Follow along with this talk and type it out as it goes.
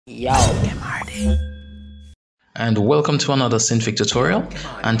Yo, and welcome to another Synfig tutorial,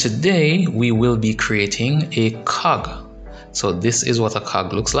 and today we will be creating a COG. So this is what a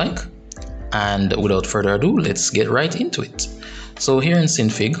COG looks like, and without further ado, let's get right into it. So here in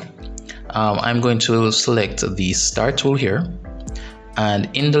Synfig, I'm going to select the Start tool here, and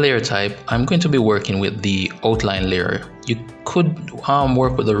in the layer type I'm going to be working with the outline layer. You could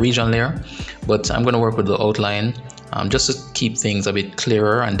work with the region layer, but I'm going to work with the outline just to keep things a bit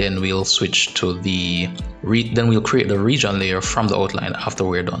clearer, and then we'll switch to the then we'll create the region layer from the outline after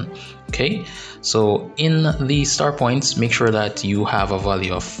we're done. Okay, so in the start points, make sure that you have a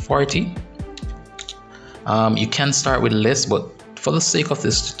value of 40. You can start with less, but for the sake of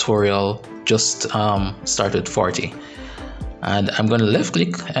this tutorial, just start with 40. And I'm going to left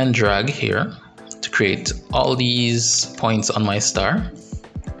click and drag here to create all these points on my star.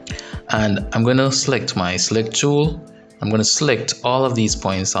 And I'm going to select my select tool. I'm going to select all of these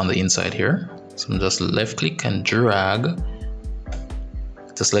points on the inside here. So I'm just left click and drag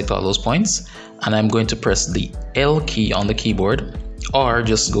to select all those points. And I'm going to press the L key on the keyboard, or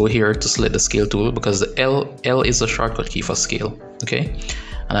just go here to select the scale tool, because the L is a shortcut key for scale. Okay.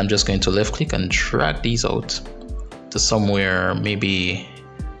 And I'm just going to left click and drag these out to somewhere, maybe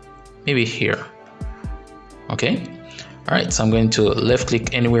here. Okay. All right, so I'm going to left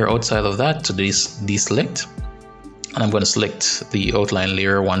click anywhere outside of that to deselect, and I'm going to select the outline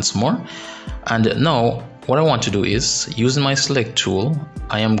layer once more. And now what I want to do is, using my select tool,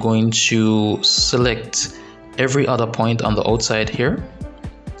 I am going to select every other point on the outside here.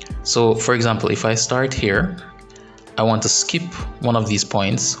 So for example, if I start here, I want to skip one of these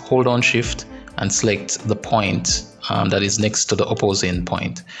points, hold down shift and select the point that is next to the opposing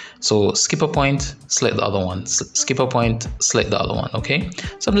point. So skip a point, select the other one, skip a point, select the other one. Okay,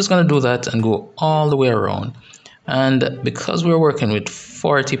 so I'm just going to do that and go all the way around. And because we're working with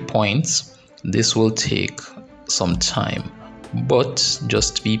 40 points, this will take some time, but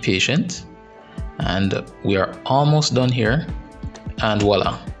just be patient, and we are almost done here. And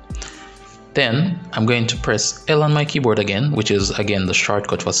voila. Then I'm going to press L on my keyboard again, which is again the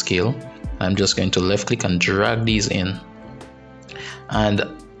shortcut for scale. I'm just going to left click and drag these in. And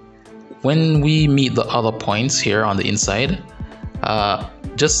when we meet the other points here on the inside,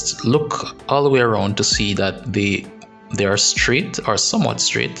 just look all the way around to see that they are straight or somewhat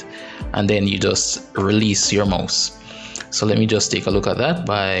straight, and then you just release your mouse. So let me just take a look at that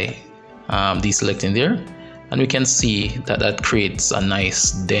by deselecting there, and we can see that that creates a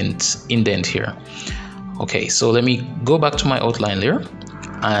nice indent here. Okay, so let me go back to my outline layer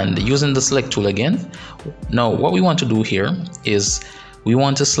and using the select tool again. Now what we want to do here is we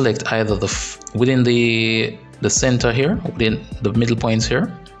want to select either within the center here, within the middle points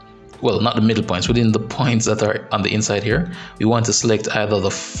here, well, not the middle points, within the points that are on the inside here, we want to select either the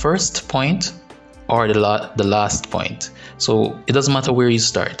first point or the last point. So it doesn't matter where you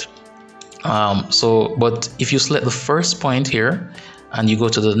start. But if you select the first point here and you go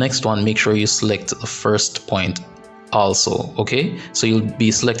to the next one, make sure you select the first point also. Okay, so you'll be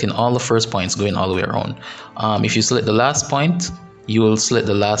selecting all the first points going all the way around. If you select the last point, you will select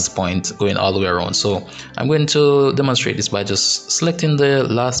the last point going all the way around. So I'm going to demonstrate this by just selecting the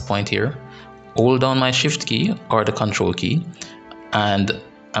last point here, hold down my shift key or the control key, and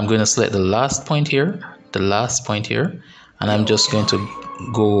I'm going to select the last point here, and I'm just going to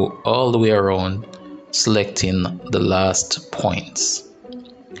go all the way around selecting the last points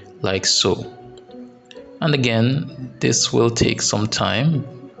like so. And again, this will take some time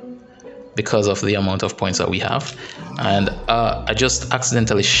because of the amount of points that we have. And I just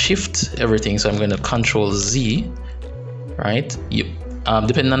accidentally shift everything, so I'm going to Control Z, right?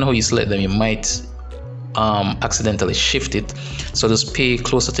 Depending on how you select them, you might accidentally shift it, so just pay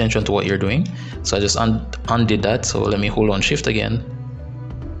close attention to what you're doing. So I just undid that, so let me hold on shift again,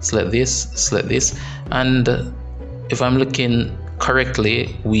 select this, and if I'm looking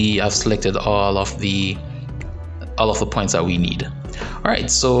correctly, we have selected all of the points that we need. All right,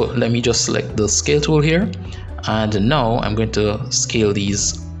 so let me just select the scale tool here, and now I'm going to scale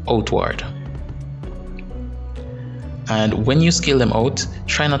these outward. And when you scale them out,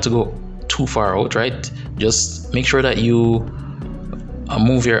 try not to go too far out, right? Just make sure that you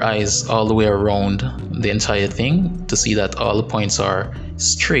move your eyes all the way around the entire thing to see that all the points are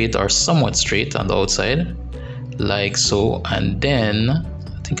straight or somewhat straight on the outside, like so. And then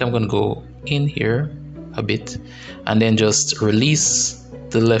I think I'm going to go in here a bit, and then just release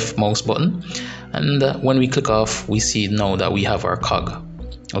the left mouse button, and when we click off, we see now that we have our COG.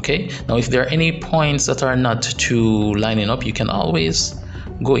 Okay, now if there are any points that are not too lining up, you can always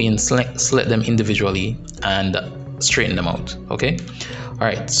go in, select them individually and straighten them out. Okay,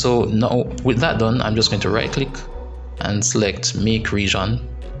 Alright, so now with that done, I'm just going to right click and select make region,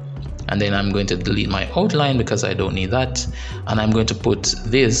 and then I'm going to delete my outline because I don't need that, and I'm going to put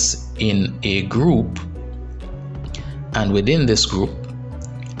this in a group, and within this group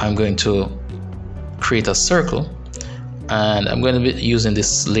I'm going to create a circle, and I'm going to be using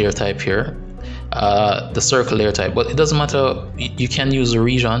this layer type here, the circle layer type, but it doesn't matter, you can use the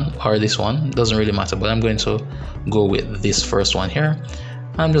region or this one, it doesn't really matter, but I'm going to go with this first one here.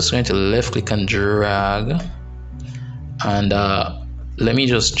 I'm just going to left click and drag, and let me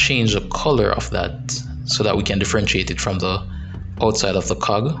just change the color of that so that we can differentiate it from the outside of the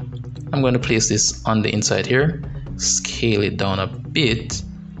cog. I'm going to place this on the inside here, scale it down a bit,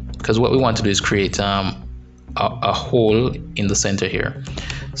 because what we want to do is create a hole in the center here.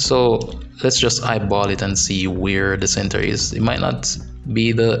 So let's just eyeball it and see where the center is. It might not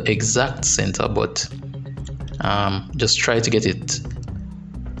be the exact center, but just try to get it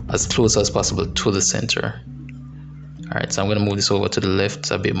as close as possible to the center. Alright, so I'm going to move this over to the left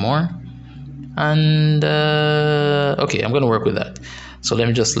a bit more, and okay, I'm going to work with that. So let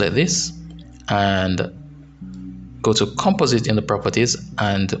me just select this and go to composite in the properties,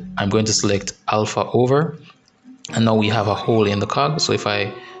 and I'm going to select alpha over, and now we have a hole in the cog. So if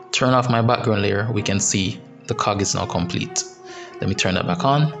I turn off my background layer, we can see the cog is now complete. Let me turn that back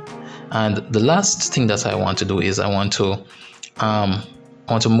on, and the last thing that I want to do is I want to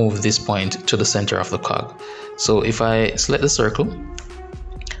move this point to the center of the cog. So if I select the circle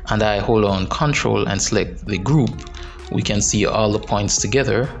and I hold on Control and select the group, we can see all the points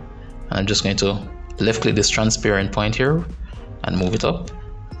together. And I'm just going to left click this transparent point here and move it up,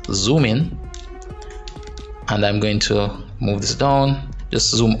 zoom in, and I'm going to move this down, just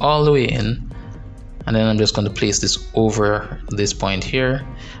zoom all the way in, and then I'm just going to place this over this point here.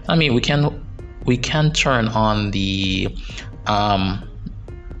 I mean, we can turn on the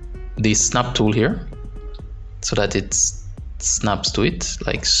snap tool here so that it snaps to it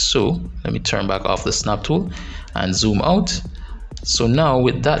like so. Let me turn back off the snap tool and zoom out. So now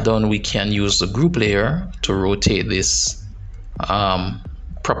with that done, we can use the group layer to rotate this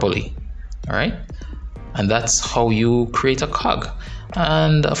properly. All right, and that's how you create a cog.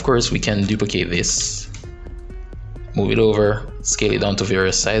 And of course we can duplicate this, move it over, scale it down to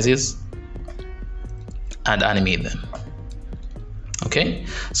various sizes, and animate them. Okay,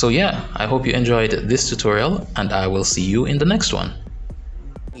 so yeah, I hope you enjoyed this tutorial, and I will see you in the next one.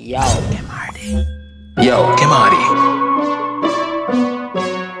 Yo, Kemadi.